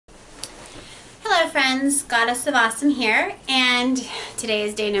friends, Goddess of Awesome here, and today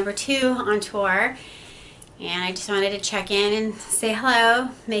is day number 2 on tour, and I just wanted to check in and say hello,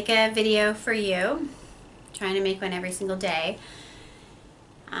 make a video for you. Trying to make one every single day.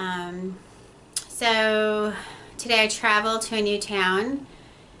 So today I travel to a new town,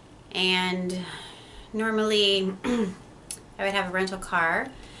 and normally I would have a rental car,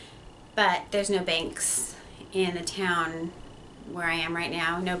 but there's no banks in the town where I am right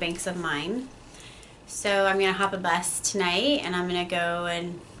now, no banks of mine. So I'm gonna hop a bus tonight, and I'm gonna go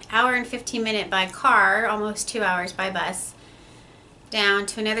an hour and 15-minute by car, almost 2 hours by bus, down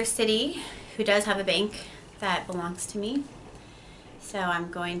to another city who does have a bank that belongs to me. So I'm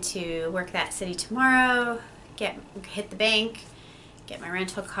going to work that city tomorrow, hit the bank, get my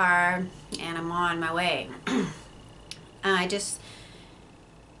rental car, and I'm on my way. I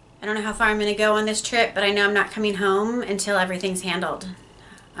don't know how far I'm going to go on this trip, but I know I'm not coming home until everything's handled.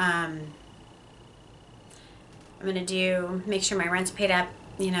 I'm going to make sure my rent's paid up,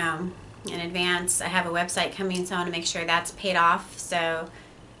 in advance. I have a website coming, so I want to make sure that's paid off. So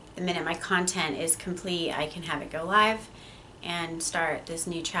the minute my content is complete, I can have it go live and start this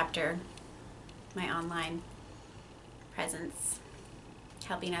new chapter, my online presence,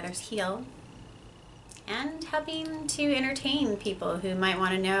 helping others heal and helping to entertain people who might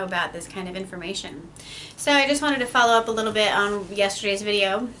want to know about this kind of information. So I just wanted to follow up a little bit on yesterday's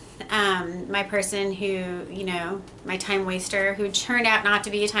video. My person who, my time waster, who turned out not to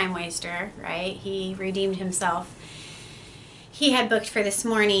be a time waster, right? He redeemed himself. He had booked for this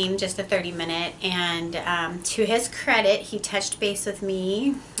morning just a 30-minute, and to his credit, he touched base with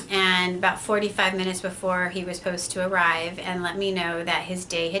me and about 45 minutes before he was supposed to arrive and let me know that his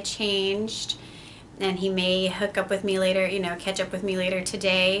day had changed. And he may hook up with me later, catch up with me later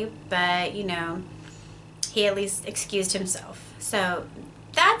today, but, he at least excused himself. So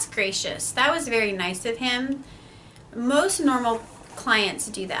that's gracious. That was very nice of him. Most normal clients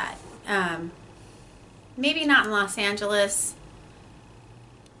do that. Maybe not in Los Angeles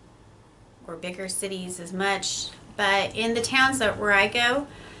or bigger cities as much, but in the towns where I go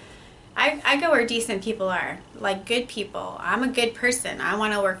where decent people are, like good people. I'm a good person. I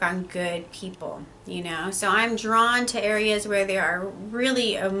want to work on good people, So I'm drawn to areas where there are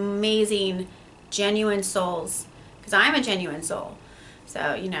really amazing, genuine souls, because I'm a genuine soul.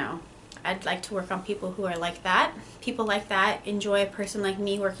 So, I'd like to work on people who are like that. People like that enjoy a person like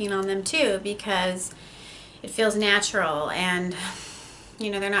me working on them too, because it feels natural, and,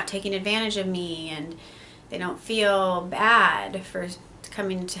 they're not taking advantage of me, and they don't feel bad for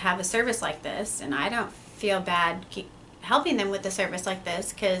coming to have a service like this, and I don't feel bad helping them with a service like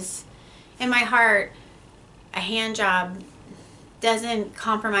this, because in my heart, a hand job doesn't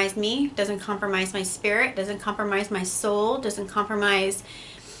compromise me, doesn't compromise my spirit, doesn't compromise my soul, doesn't compromise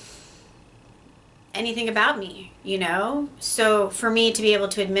anything about me, So for me to be able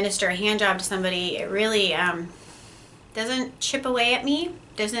to administer a hand job to somebody, it really doesn't chip away at me,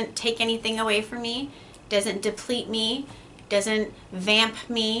 doesn't take anything away from me, doesn't deplete me, doesn't vamp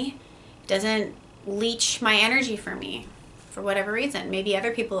me, doesn't leech my energy from me for whatever reason. Maybe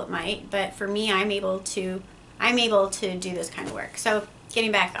other people it might, but for me, I'm able to do this kind of work. So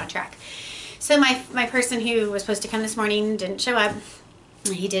getting back on track. So my person who was supposed to come this morning didn't show up.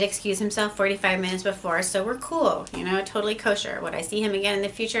 He did excuse himself 45 minutes before, so we're cool, totally kosher. Would I see him again in the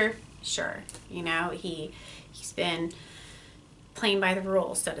future? Sure. He's been playing by the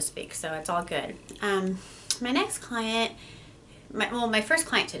rules, so to speak, so it's all good. My next client, my first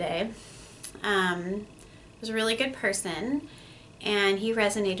client today, was a really good person, and he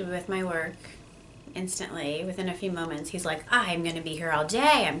resonated with my work instantly. Within a few moments, he's like, I'm going to be here all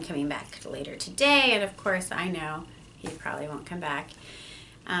day. I'm coming back later today. And of course, I know he probably won't come back.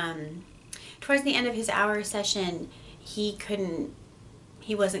 Towards the end of his hour session, he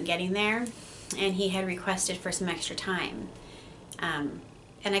wasn't getting there, and he had requested for some extra time. And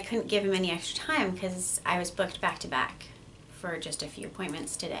I couldn't give him any extra time because I was booked back to back for just a few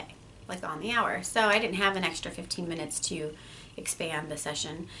appointments today, like on the hour. So I didn't have an extra 15 minutes to expand the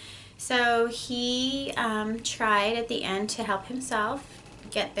session. So he tried at the end to help himself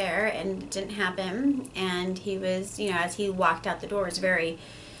get there, and it didn't happen. And he was, as he walked out the door, was very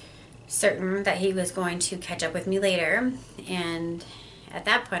certain that he was going to catch up with me later. And at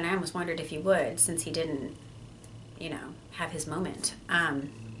that point, I almost wondered if he would, since he didn't, have his moment.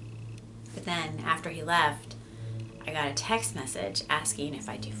 But then after he left, I got a text message asking if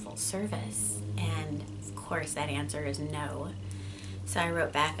I do full service. And of course, that answer is no. So I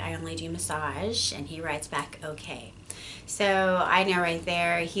wrote back, I only do massage, and he writes back, okay. So I know right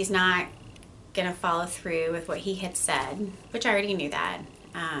there, he's not going to follow through with what he had said, which I already knew that.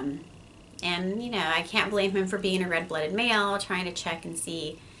 And, I can't blame him for being a red-blooded male, trying to check and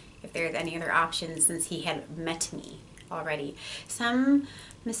see if there's any other options since he had met me already. Some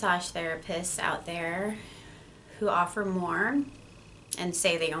massage therapists out there who offer more and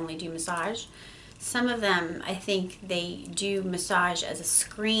say they only do massage. Some of them, I think they do massage as a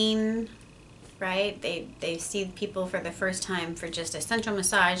screen, right? They see people for the first time for just a sensual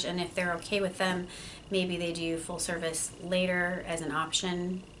massage, and if they're okay with them, maybe they do full service later as an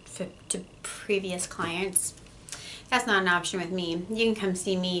option to previous clients. That's not an option with me. You can come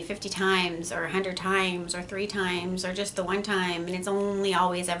see me 50 times or 100 times or 3 times or just the one time, and it's only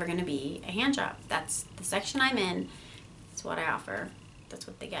always ever going to be a hand job. That's the section I'm in. That's what I offer. That's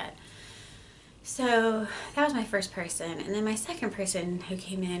what they get. So that was my first person. And then my second person who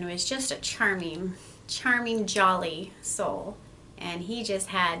came in was just a charming, jolly soul. And he just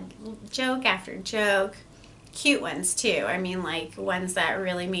had joke after joke, cute ones too. I mean, like ones that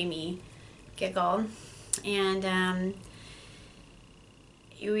really made me giggle. And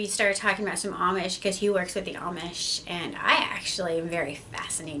we started talking about some Amish because he works with the Amish, and I actually am very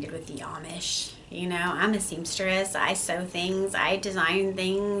fascinated with the Amish. I'm a seamstress. I sew things. I design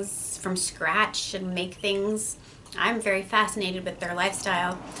things from scratch and make things. I'm very fascinated with their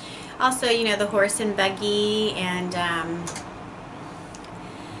lifestyle. Also, the horse and buggy, and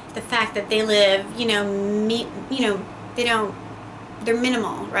the fact that they live, they're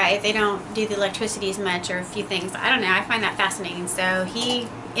minimal, right? They don't do the electricity as much, or a few things. I don't know. I find that fascinating. So he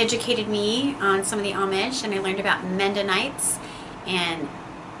educated me on some of the Amish, and I learned about Mennonites and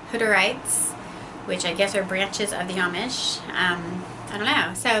Hutterites, which I guess are branches of the Amish. I don't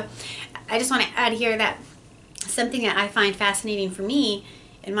know. So I just want to add here that something that I find fascinating for me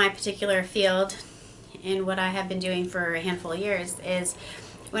in my particular field, and what I have been doing for a handful of years, is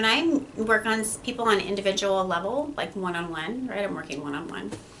when I work on people on an individual level, like one-on-one, right? I'm working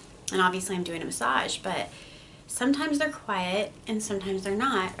one-on-one. And obviously I'm doing a massage, but sometimes they're quiet and sometimes they're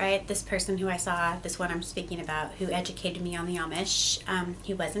not, right? This person who I saw, this one I'm speaking about, who educated me on the Amish,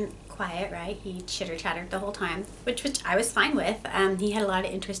 he wasn't quiet, right? He chitter-chattered the whole time, which I was fine with. He had a lot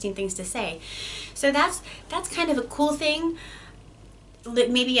of interesting things to say. So that's kind of a cool thing,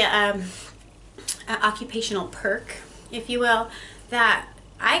 maybe a occupational perk, if you will, that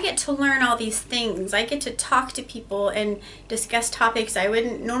I get to learn all these things. I get to talk to people and discuss topics I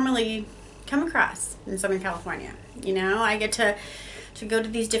wouldn't normally come across in Southern California. I get to go to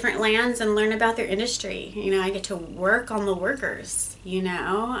these different lands and learn about their industry. I get to work on the workers,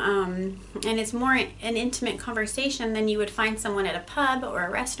 and it's more an intimate conversation than you would find someone at a pub or a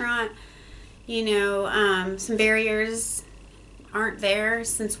restaurant. Some barriers aren't there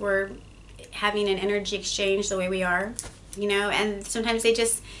since we're having an energy exchange the way we are. And sometimes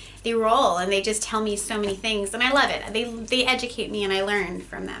they roll and they just tell me so many things, and I love it. They educate me and I learn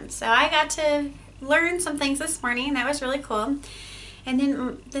from them. So I got to learn some things this morning. That was really cool. And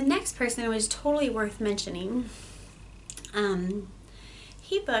then the next person was totally worth mentioning.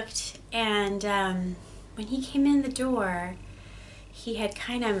 He booked, and when he came in the door, he had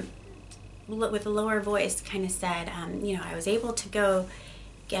kind of, with a lower voice, kind of said, I was able to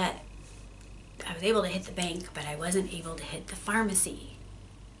hit the bank, but I wasn't able to hit the pharmacy.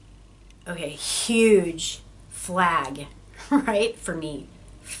 Okay, huge flag, right, for me.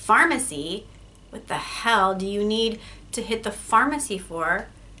 Pharmacy? What the hell do you need to hit the pharmacy for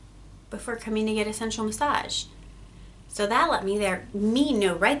before coming to get a sensual massage? So that let me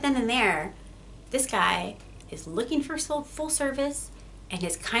know right then and there, this guy is looking for full service and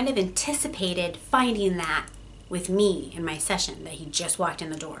has kind of anticipated finding that with me in my session that he just walked in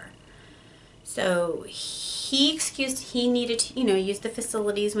the door. So he needed to, use the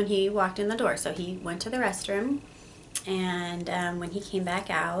facilities when he walked in the door. So he went to the restroom, and when he came back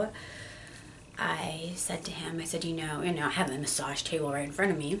out, I said to him, I have the massage table right in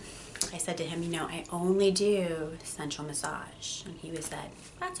front of me. I said to him, I only do sensual massage. And he said,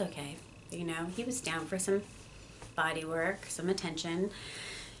 that's okay. He was down for some body work, some attention.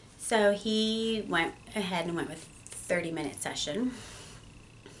 So he went ahead and went with 30-minute session.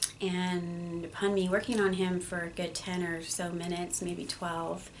 And upon me working on him for a good 10 or so minutes, maybe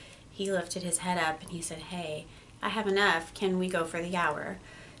 12, he lifted his head up and he said, hey, I have enough. Can we go for the hour?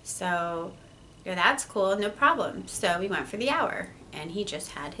 So that's cool, no problem. So we went for the hour, and he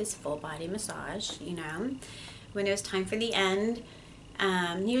just had his full body massage. When it was time for the end,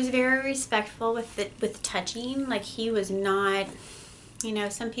 he was very respectful with touching. Like, he was not,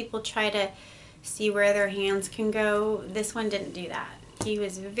 some people try to see where their hands can go. This one didn't do that. He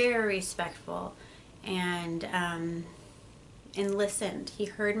was very respectful and listened. He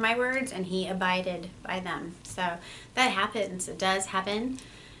heard my words and he abided by them. So that happens. It does happen.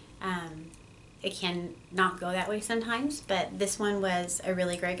 it can not go that way sometimes, but this one was a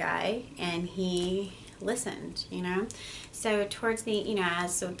really great guy, and he listened, you know. So towards the, you know,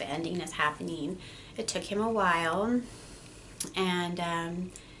 as so the ending is happening, it took him a while,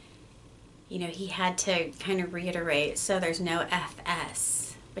 and you know, he had to kind of reiterate, so there's no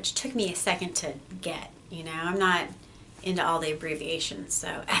FS, which took me a second to get, you know. I'm not into all the abbreviations,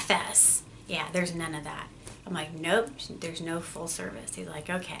 so FS, yeah, there's none of that. I'm like, nope, there's no full service. He's like,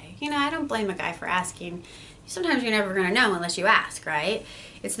 okay. You know, I don't blame a guy for asking. Sometimes you're never going to know unless you ask, right?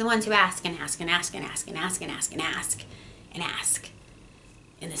 It's the ones who ask and ask and ask and ask and ask and ask and ask and ask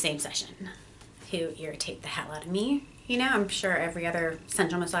in the same session who irritate the hell out of me. You know, I'm sure every other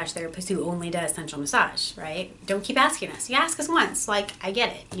sensual massage therapist who only does sensual massage, right? Don't keep asking us. You ask us once, like, I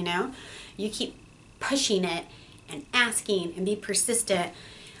get it, you know? You keep pushing it and asking and be persistent.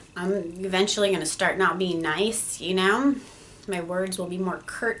 I'm eventually going to start not being nice, you know? My words will be more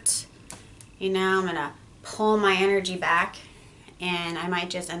curt, you know? I'm going to pull my energy back, and I might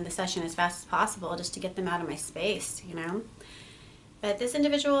just end the session as fast as possible just to get them out of my space, you know? But this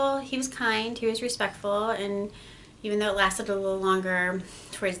individual, he was kind, he was respectful, and even though it lasted a little longer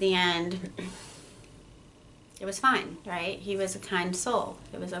towards the end, it was fine, right? He was a kind soul.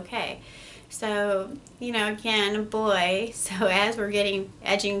 It was okay. So, you know, again, boy, so as we're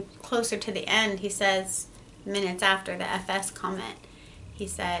edging closer to the end, he says, minutes after the FS comment, he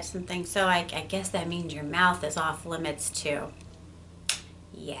said something, so I guess that means your mouth is off limits too.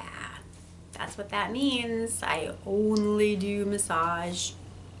 Yeah, that's what that means. I only do massage,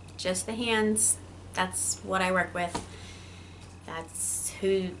 just the hands. That's what I work with. That's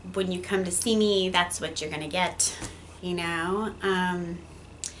who, when you come to see me, that's what you're gonna get, you know?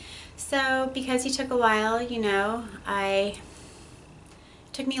 So because he took a while, you know, it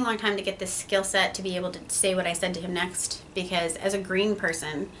took me a long time to get this skill set to be able to say what I said to him next, because as a green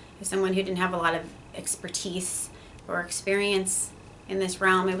person, as someone who didn't have a lot of expertise or experience in this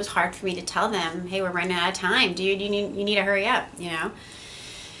realm, it was hard for me to tell them, hey, we're running out of time, dude, you need to hurry up, you know?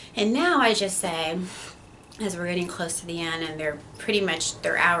 And now I just say, as we're getting close to the end and they're pretty much,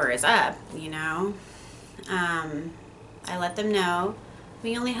 their hour is up, you know, I let them know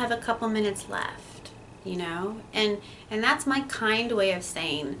we only have a couple minutes left, you know, and that's my kind way of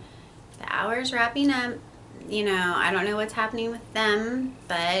saying the hour's wrapping up, you know. I don't know what's happening with them,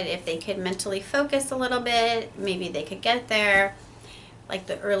 but if they could mentally focus a little bit, maybe they could get there. Like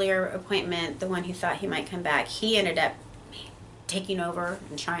the earlier appointment, the one who thought he might come back, he ended up taking over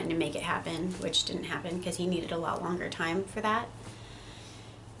and trying to make it happen, which didn't happen because he needed a lot longer time for that.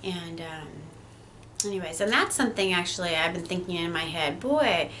 And anyways, and that's something actually I've been thinking in my head,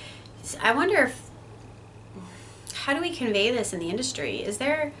 boy, I wonder if, how do we convey this in the industry? Is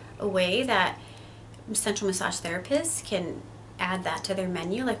there a way that sensual massage therapists can add that to their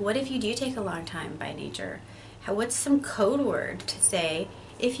menu? Like, what if you do take a long time by nature? What's some code word to say,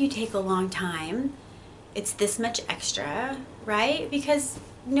 if you take a long time, it's this much extra, right? Because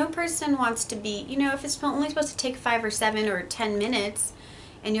no person wants to be, you know, if it's only supposed to take 5 or 7 or 10 minutes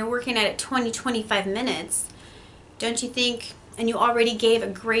and you're working at it 20-25 minutes, don't you think, and you already gave a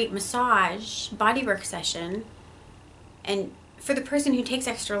great massage bodywork session, and for the person who takes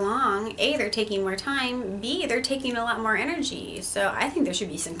extra long, A, they're taking more time, B, they're taking a lot more energy. So I think there should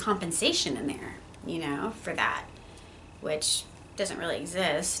be some compensation in there, you know, for that, which doesn't really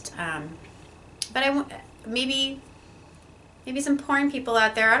exist. But maybe some porn people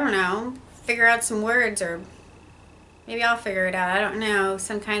out there, I don't know, figure out some words, or maybe I'll figure it out, I don't know,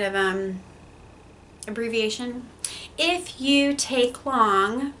 some kind of abbreviation. If you take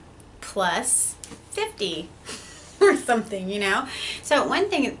long plus 50 or something, you know. So one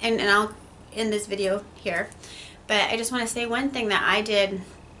thing, and I'll end this video here, but I just want to say one thing that I did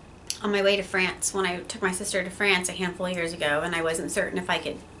on my way to France, when I took my sister to France a handful of years ago, and I wasn't certain if I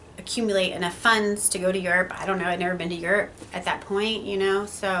could accumulate enough funds to go to Europe. I don't know, I'd never been to Europe at that point, you know,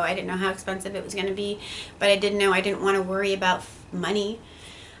 so I didn't know how expensive it was going to be, but I did know I didn't want to worry about money.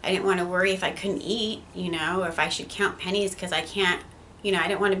 I didn't want to worry if I couldn't eat, you know, or if I should count pennies, because I can't, you know, I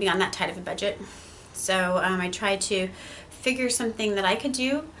didn't want to be on that tight of a budget. So I tried to figure something that I could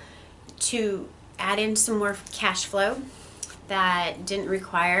do to add in some more cash flow that didn't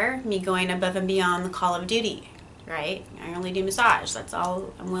require me going above and beyond the call of duty, right? I only do massage. That's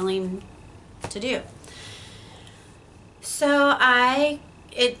all I'm willing to do. So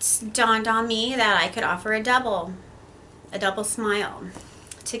it's dawned on me that I could offer a double smile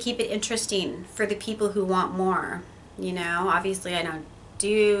to keep it interesting for the people who want more. You know, obviously I don't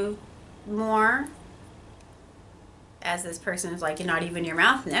do more, as this person is like, not even your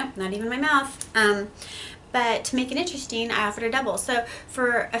mouth. No, not even my mouth. But to make it interesting, I offered a double. So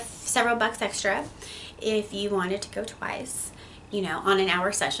for several bucks extra, if you wanted to go twice, you know, on an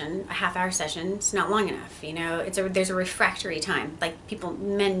hour session, a half-hour session, it's not long enough. You know, there's a refractory time. Like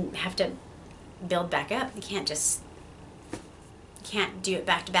men have to build back up. You can't do it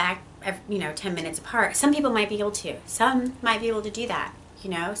back to back, you know, 10 minutes apart. Some people might be able to. Some might be able to do that, you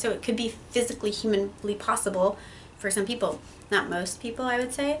know. So it could be physically, humanly possible for some people. Not most people, I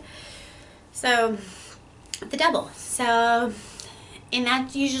would say. So the double. So, and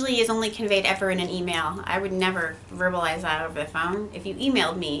that usually is only conveyed ever in an email. I would never verbalize that over the phone. If you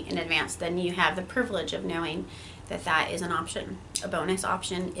emailed me in advance, then you have the privilege of knowing that that is an option, a bonus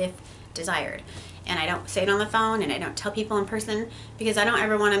option if desired. And I don't say it on the phone, and I don't tell people in person, because I don't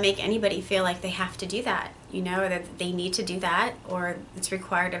ever want to make anybody feel like they have to do that, you know, that they need to do that, or it's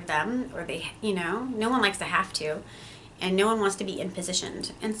required of them, or they, you know, no one likes to have to, and no one wants to be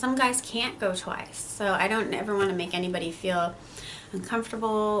impositioned. And some guys can't go twice, so I don't ever want to make anybody feel uncomfortable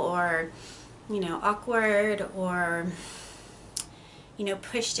or, you know, awkward or, you know,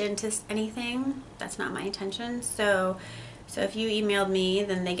 pushed into anything. That's not my intention. So if you emailed me,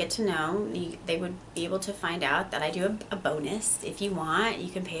 then they get to know. They would be able to find out that I do a bonus. If you want, you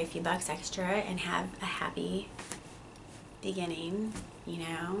can pay a few bucks extra and have a happy beginning, you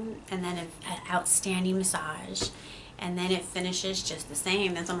know, and then an outstanding massage. And then it finishes just the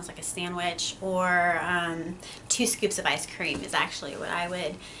same. It's almost like a sandwich, or 2 scoops of ice cream is actually what I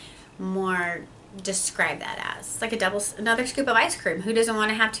would more describe that as. It's like another scoop of ice cream. Who doesn't want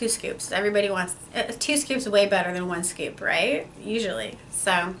to have 2 scoops? Everybody wants 2 scoops, way better than 1 scoop, right? Usually.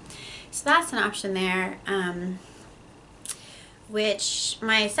 So that's an option there. Which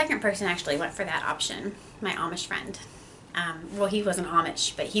my second person actually went for that option. My Amish friend. Well, he wasn't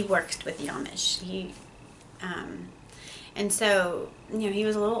Amish, but he worked with the Amish. And so, you know, he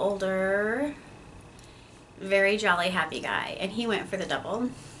was a little older, very jolly, happy guy, and he went for the double.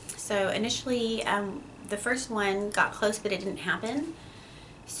 So initially, the first one got close, but it didn't happen.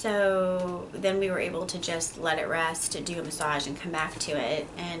 So then we were able to just let it rest, to do a massage, and come back to it.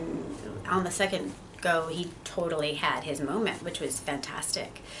 And on the second go, he totally had his moment, which was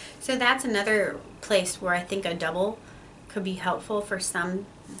fantastic. So that's another place where I think a double could be helpful for some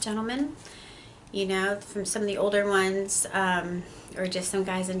gentlemen. You know, from some of the older ones, or just some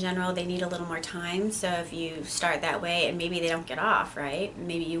guys in general, they need a little more time. So if you start that way, and maybe they don't get off, right?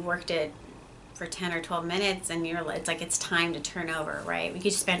 Maybe you worked it for 10 or 12 minutes, and it's like it's time to turn over, right? We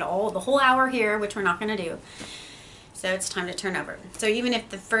could spend the whole hour here, which we're not going to do. So it's time to turn over. So even if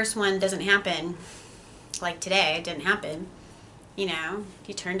the first one doesn't happen, like today, it didn't happen, you know,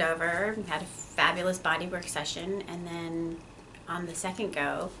 you turned over, you had a fabulous bodywork session, and then on the second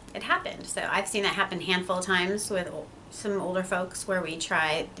go, it happened. So I've seen that happen a handful of times with some older folks, where we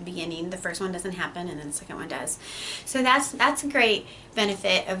try at the beginning, the first one doesn't happen, and then the second one does. So that's a great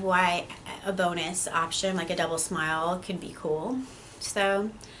benefit of why a bonus option like a double smile could be cool.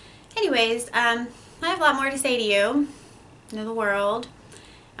 So anyways, I have a lot more to say to you, know the world.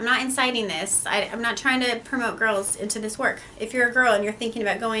 I'm not inciting this. I'm not trying to promote girls into this work. If you're a girl and you're thinking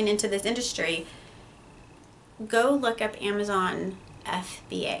about going into this industry, go look up Amazon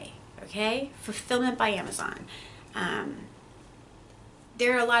FBA, okay? Fulfillment by Amazon.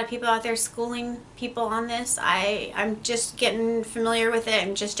 There are a lot of people out there schooling people on this. I'm just getting familiar with it.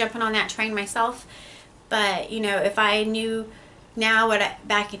 I'm just jumping on that train myself. But, you know, if I knew now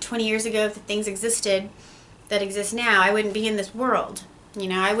back 20 years ago, if the things existed that exist now, I wouldn't be in this world. You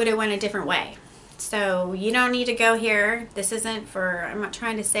know, I would have went a different way. So you don't need to go here. This isn't for, I'm not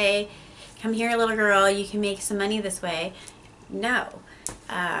trying to say, come here, little girl, you can make some money this way. No.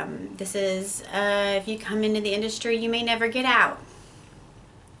 This is, if you come into the industry, you may never get out.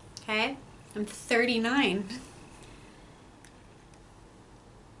 Okay? I'm 39.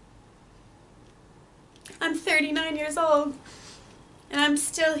 I'm 39 years old, and I'm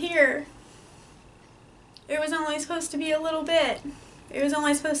still here. It was only supposed to be a little bit. It was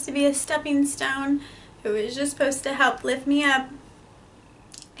only supposed to be a stepping stone. It was just supposed to help lift me up.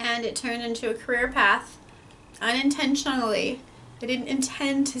 And it turned into a career path unintentionally. I didn't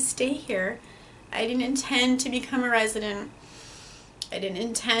intend to stay here. I didn't intend to become a resident. I didn't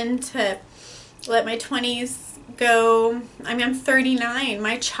intend to let my 20s go. I mean, I'm 39.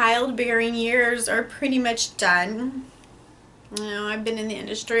 My childbearing years are pretty much done. You know, I've been in the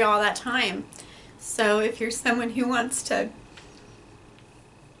industry all that time. So if you're someone who wants to,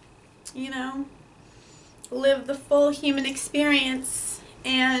 you know, live the full human experience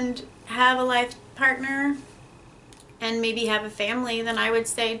and have a life partner and maybe have a family, then I would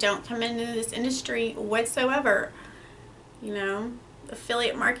say don't come into this industry whatsoever. You know,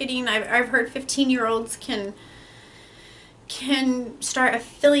 affiliate marketing. I've heard 15-year-olds can start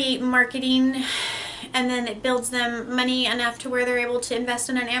affiliate marketing, and then it builds them money enough to where they're able to invest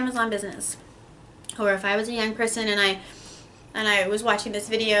in an Amazon business. Or if I was a young person and I was watching this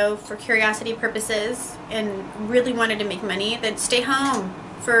video for curiosity purposes and really wanted to make money, then stay home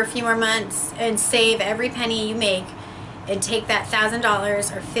for a few more months and save every penny you make and take that $1,000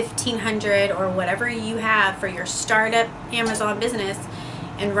 or $1,500 or whatever you have for your startup Amazon business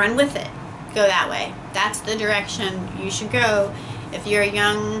and run with it. Go that way. That's the direction you should go if you're a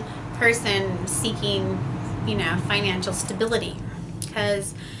young person seeking, financial stability.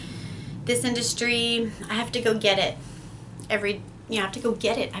 Because this industry, I have to go get it. I have to go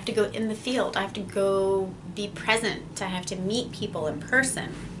get it. I have to go in the field. I have to go be present. I have to meet people in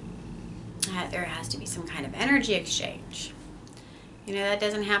person. There has to be some kind of energy exchange. That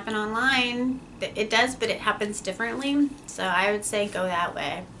doesn't happen online. It does, but it happens differently. So I would say go that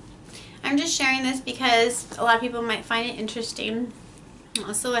way. I'm just sharing this because a lot of people might find it interesting.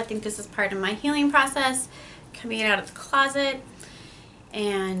 Also, I think this is part of my healing process, coming out of the closet.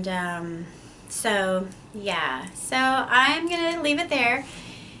 And so I'm going to leave it there.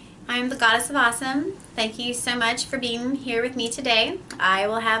 I'm the Goddess of Awesome. Thank you so much for being here with me today. I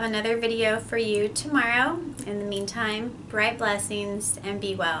will have another video for you tomorrow. In the meantime, bright blessings and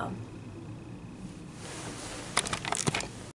be well.